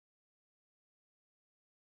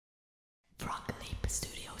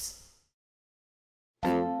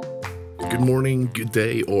good morning, good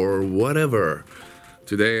day, or whatever.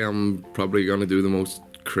 Today I'm probably gonna do the most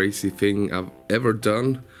crazy thing I've ever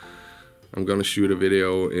done. I'm gonna shoot a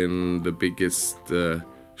video in the biggest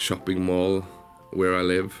shopping mall where I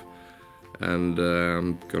live, and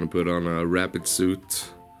I'm gonna put on a rabbit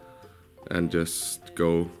suit and just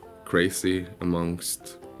go crazy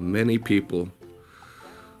amongst many people.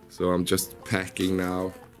 So I'm just packing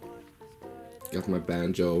now. Got my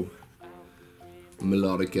banjo,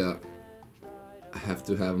 melodica. I have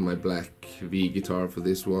to have my black V guitar for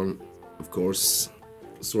this one, of course.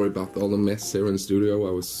 Sorry about all the mess here in the studio.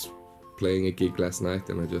 I was playing a gig last night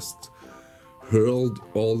and I just hurled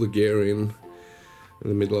all the gear in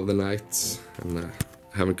the middle of the night, and I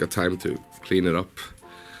haven't got time to clean it up.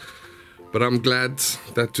 But I'm glad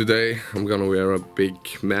that today I'm gonna wear a big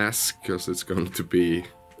mask, because it's going to be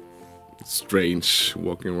strange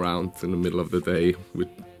walking around in the middle of the day with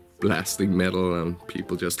blasting metal and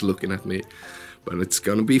people just looking at me. But it's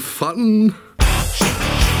gonna be fun!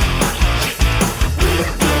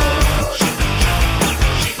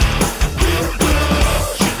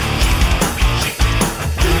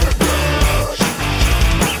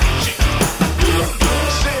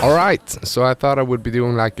 Alright, so I thought I would be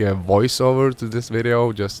doing like a voiceover to this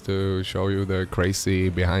video just to show you the crazy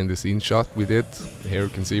behind the scenes shot we did. Here you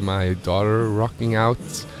can see my daughter rocking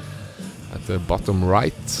out at the bottom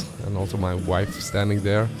right, and also my wife standing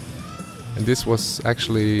there. And this was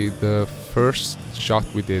actually the first shot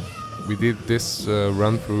we did. We did this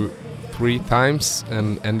run through 3 times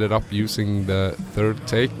and ended up using the 3rd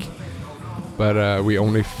take. But we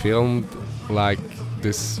only filmed like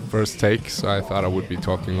this first take, so I thought I would be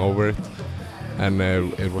talking over it. And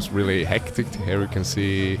it was really hectic. Here you can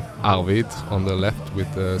see Arvid on the left with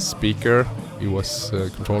the speaker. He was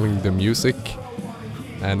controlling the music.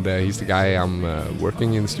 And he's the guy I'm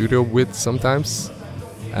working in the studio with sometimes.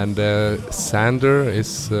 And Sander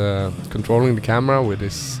is controlling the camera with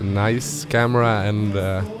his nice camera and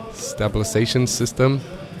stabilization system.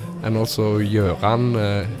 And also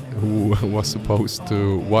Göran, who was supposed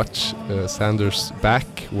to watch Sander's back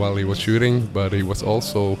while he was shooting, but he was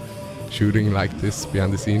also shooting like this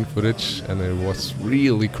behind the scene footage, and it was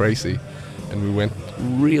really crazy. And we went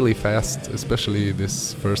really fast, especially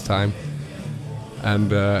this first time.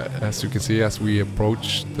 And as you can see, as we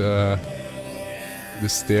approached the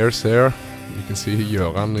stairs here, you can see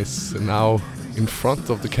Göran is now in front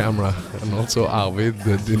of the camera, and also Arvid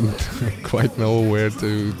didn't quite know where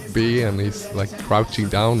to be, and he's like crouching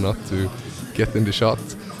down not to get in the shot,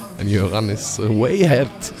 and Göran is way ahead.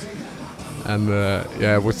 And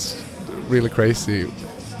yeah, it was really crazy,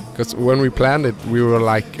 because when we planned it we were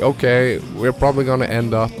like, okay, we're probably gonna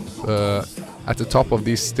end up at the top of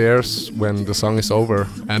these stairs when the song is over,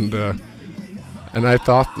 and I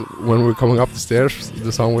thought when we were coming up the stairs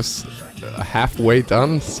the song was halfway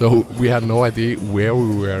done, so we had no idea where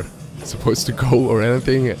we were supposed to go or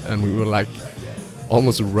anything, and we were like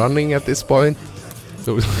almost running at this point,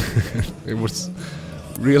 so it was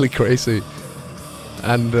really crazy.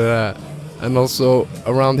 And also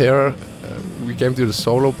around here we came to the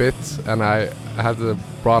solo bit, and I had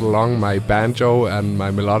brought along my banjo and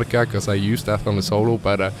my melodica because I used that on the solo,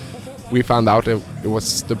 but we found out it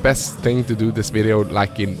was the best thing to do this video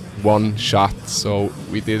like in one shot, so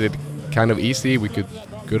we did it kind of easy. We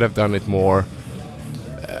could have done it more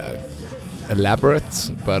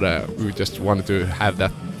elaborate, but we just wanted to have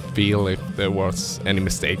that feel. If there was any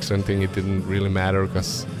mistakes or anything, it didn't really matter,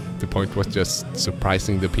 because the point was just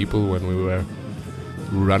surprising the people when we were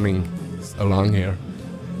running along here.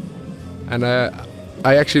 And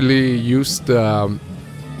I actually used the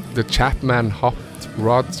Chapman Hot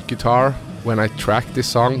Rod guitar when I tracked this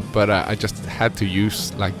song, but I just had to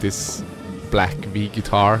use like this black V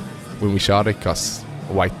guitar when we shot it, because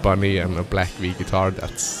a white bunny and a black V guitar,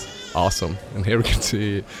 that's awesome. And here we can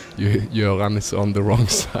see Göran is on the wrong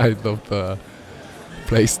side of the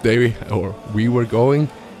place we were going,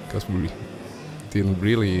 because we didn't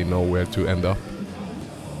really know where to end up.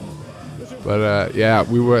 But yeah,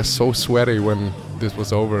 we were so sweaty when this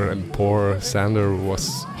was over, and poor Sander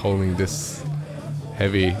was holding this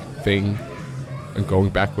heavy thing and going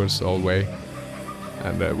backwards all the way,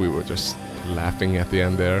 and we were just laughing at the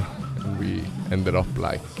end there, and we ended up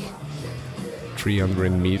like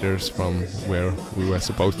 300 meters from where we were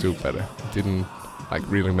supposed to, but it didn't like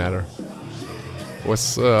really matter. It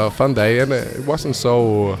was a fun day, and it wasn't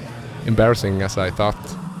so embarrassing as I thought.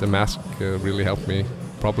 The mask really helped me,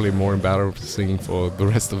 probably more embarrassing for the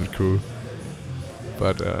rest of the crew.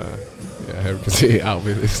 But yeah, here you can see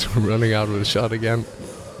Arvid is running out with a shot again.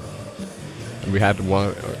 And we had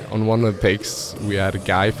on one of the takes, we had a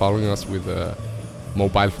guy following us with a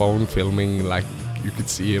mobile phone filming, like you could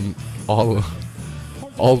see him all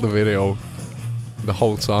the video, the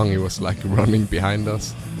whole song. He was like running behind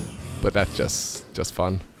us, but that's just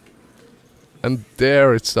fun. And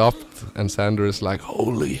there it stopped, and Sander is like,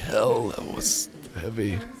 holy hell, that was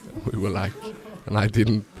heavy. We were like, and I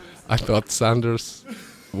thought Sanders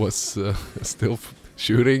was still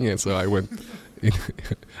shooting, and so I went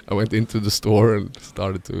into the store and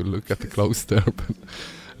started to look at the clothes there, but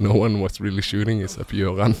no one was really shooting except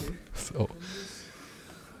Göran. So,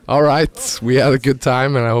 alright, we had a good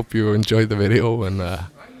time, and I hope you enjoyed the video, and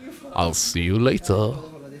I'll see you later.